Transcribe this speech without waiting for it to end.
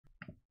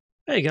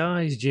Hey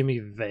guys, Jimmy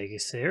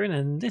Vegas here, and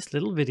in this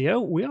little video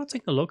we are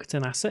taking a look at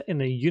an asset in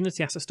the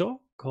Unity asset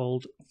store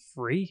called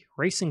Free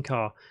Racing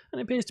Car,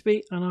 and it appears to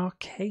be an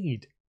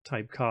arcade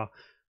type car.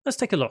 Let's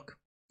take a look.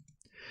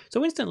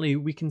 So instantly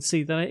we can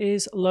see that it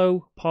is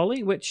low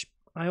poly, which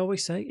I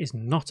always say is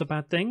not a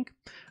bad thing,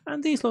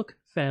 and these look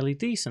fairly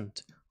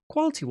decent.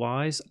 Quality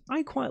wise,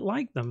 I quite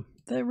like them.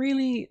 They're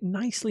really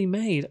nicely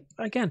made.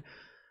 Again,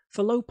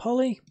 for low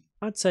poly,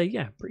 I'd say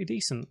yeah, pretty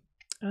decent.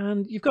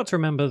 And you've got to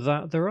remember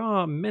that there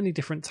are many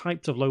different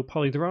types of low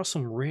poly. There are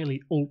some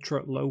really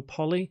ultra low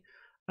poly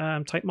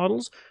type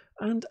models,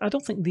 and I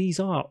don't think these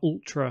are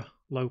ultra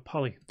low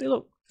poly. They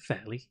look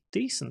fairly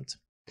decent.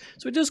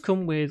 So it does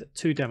come with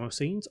two demo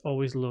scenes.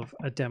 Always love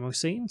a demo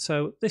scene.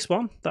 So this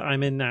one that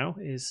I'm in now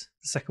is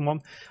the second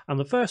one, and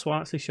the first one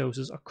actually shows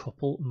us a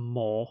couple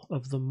more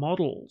of the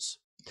models.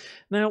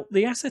 Now,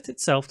 the asset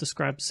itself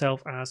describes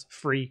itself as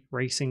free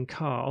racing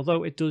car,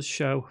 although it does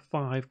show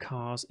 5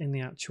 cars in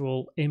the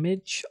actual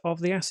image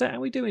of the asset,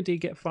 and we do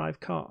indeed get 5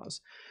 cars.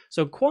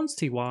 So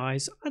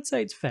quantity-wise, I'd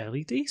say it's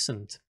fairly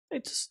decent.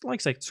 It's,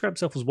 like I say, describes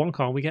itself as 1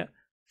 car, and we get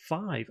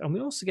 5, and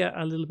we also get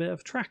a little bit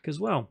of track as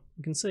well.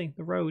 You can see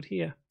the road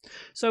here.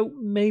 So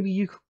maybe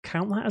you could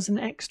count that as an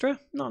extra?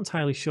 Not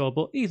entirely sure,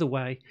 but either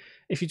way,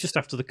 if you're just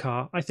after the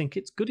car, I think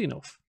it's good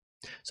enough.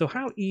 So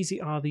how easy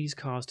are these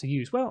cars to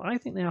use? Well, I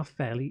think they are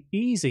fairly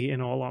easy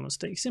in all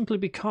honesty, simply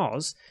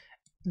because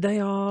they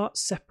are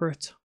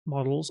separate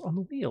models on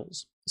the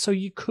wheels. So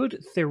you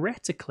could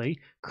theoretically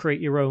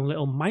create your own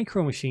little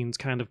micro machines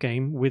kind of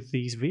game with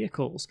these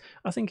vehicles.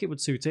 I think it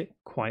would suit it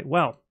quite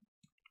well.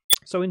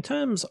 So in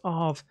terms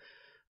of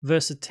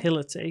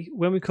versatility,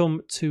 when we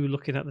come to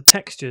looking at the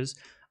textures,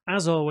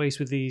 as always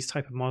with these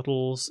type of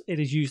models, it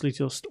is usually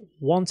just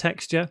one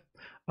texture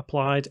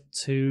applied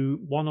to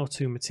 1 or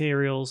 2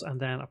 materials and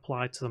then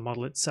applied to the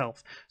model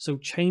itself. So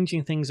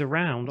changing things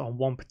around on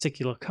one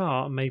particular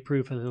car may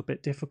prove a little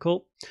bit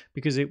difficult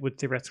because it would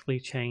theoretically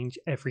change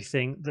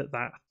everything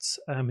that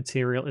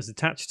material is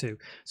attached to.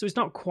 So it's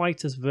not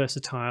quite as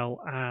versatile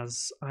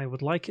as I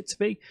would like it to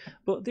be,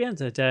 but at the end of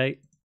the day,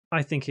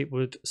 I think it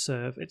would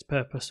serve its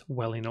purpose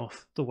well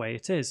enough the way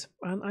it is,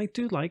 and I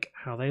do like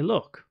how they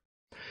look.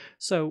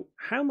 So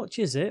how much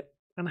is it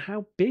and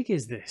how big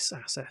is this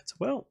asset?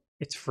 Well,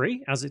 it's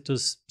free, as it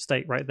does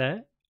state right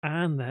there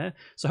and there.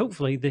 So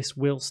hopefully this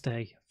will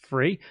stay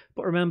free.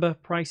 But remember,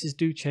 prices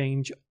do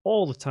change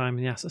all the time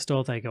in the asset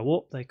store. They go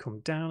up, they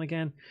come down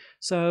again.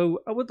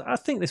 So I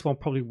think this one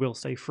probably will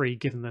stay free,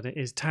 given that it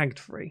is tagged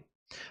free.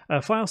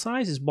 File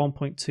size is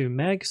 1.2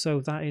 meg, so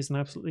that is an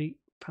absolutely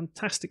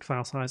fantastic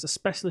file size,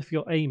 especially if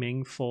you're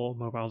aiming for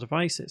mobile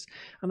devices.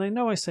 And I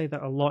know I say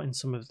that a lot in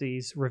some of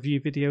these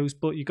review videos,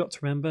 but you've got to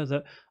remember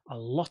that a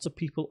lot of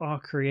people are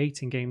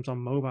creating games on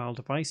mobile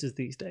devices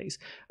these days,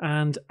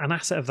 and an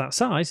asset of that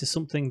size is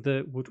something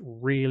that would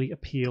really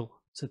appeal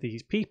to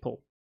these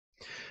people.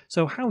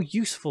 So how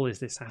useful is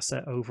this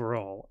asset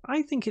overall?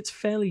 I think it's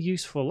fairly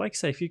useful. Like I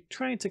say, if you're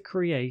trying to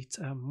create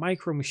a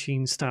Micro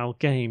Machine style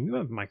game, you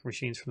remember Micro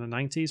Machines from the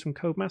 90s from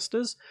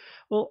Codemasters?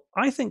 Well,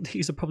 I think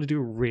these will probably do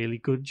a really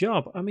good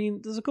job. I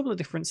mean, there's a couple of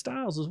different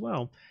styles as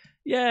well.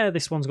 Yeah,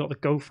 this one's got the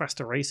Go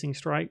Faster racing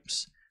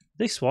stripes.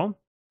 This one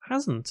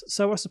hasn't.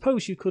 So I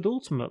suppose you could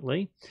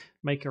ultimately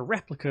make a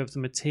replica of the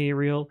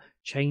material,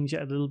 change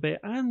it a little bit,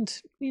 and,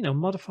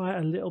 modify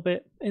it a little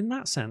bit in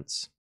that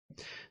sense.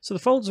 So the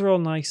folders are all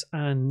nice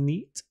and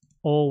neat.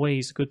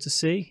 Always good to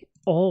see.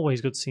 Always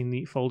good to see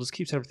neat folders.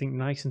 Keeps everything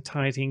nice and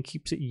tidy and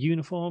keeps it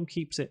uniform,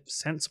 keeps it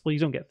sensible. You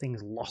don't get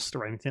things lost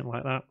or anything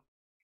like that.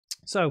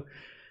 So,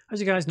 as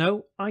you guys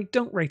know, I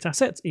don't rate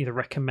assets, either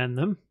recommend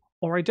them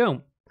or I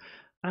don't.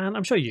 And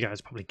I'm sure you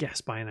guys probably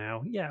guessed by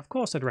now. Yeah, of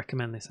course I'd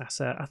recommend this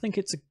asset. I think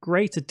it's a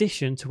great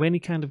addition to any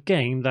kind of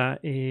game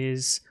that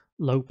is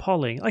low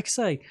poly. Like I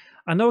say,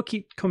 I know I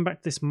keep coming back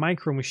to this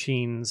Micro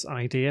Machines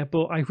idea,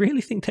 but I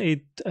really think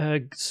they'd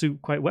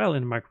suit quite well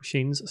in a Micro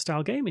Machines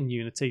style game in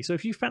Unity. So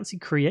if you fancy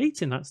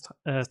creating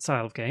that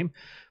style of game,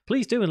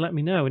 please do and let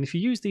me know. And if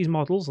you use these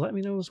models, let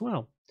me know as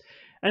well.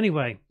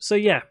 Anyway, so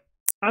yeah,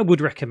 I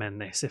would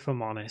recommend this if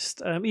I'm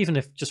honest. Even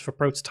if just for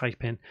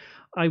prototyping,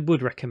 I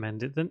would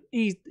recommend it. Then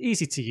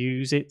easy to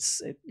use. It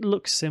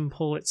looks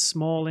simple. It's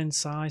small in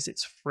size.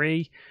 It's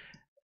free.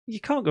 You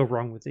can't go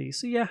wrong with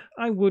these. So yeah,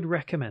 I would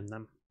recommend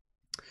them.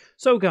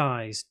 So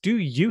guys, do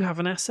you have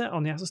an asset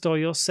on the asset store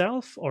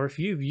yourself? Or if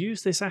you've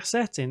used this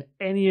asset in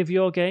any of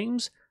your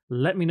games,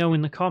 let me know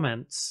in the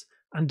comments.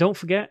 And don't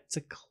forget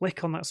to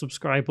click on that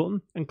subscribe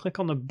button and click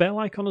on the bell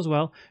icon as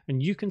well,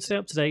 and you can stay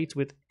up to date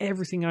with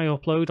everything I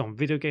upload on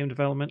video game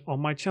development on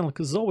my channel,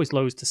 because there's always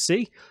loads to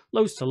see,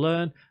 loads to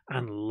learn,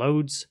 and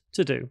loads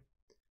to do.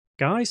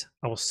 Guys,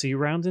 I will see you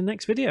around in the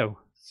next video.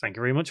 Thank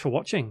you very much for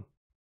watching.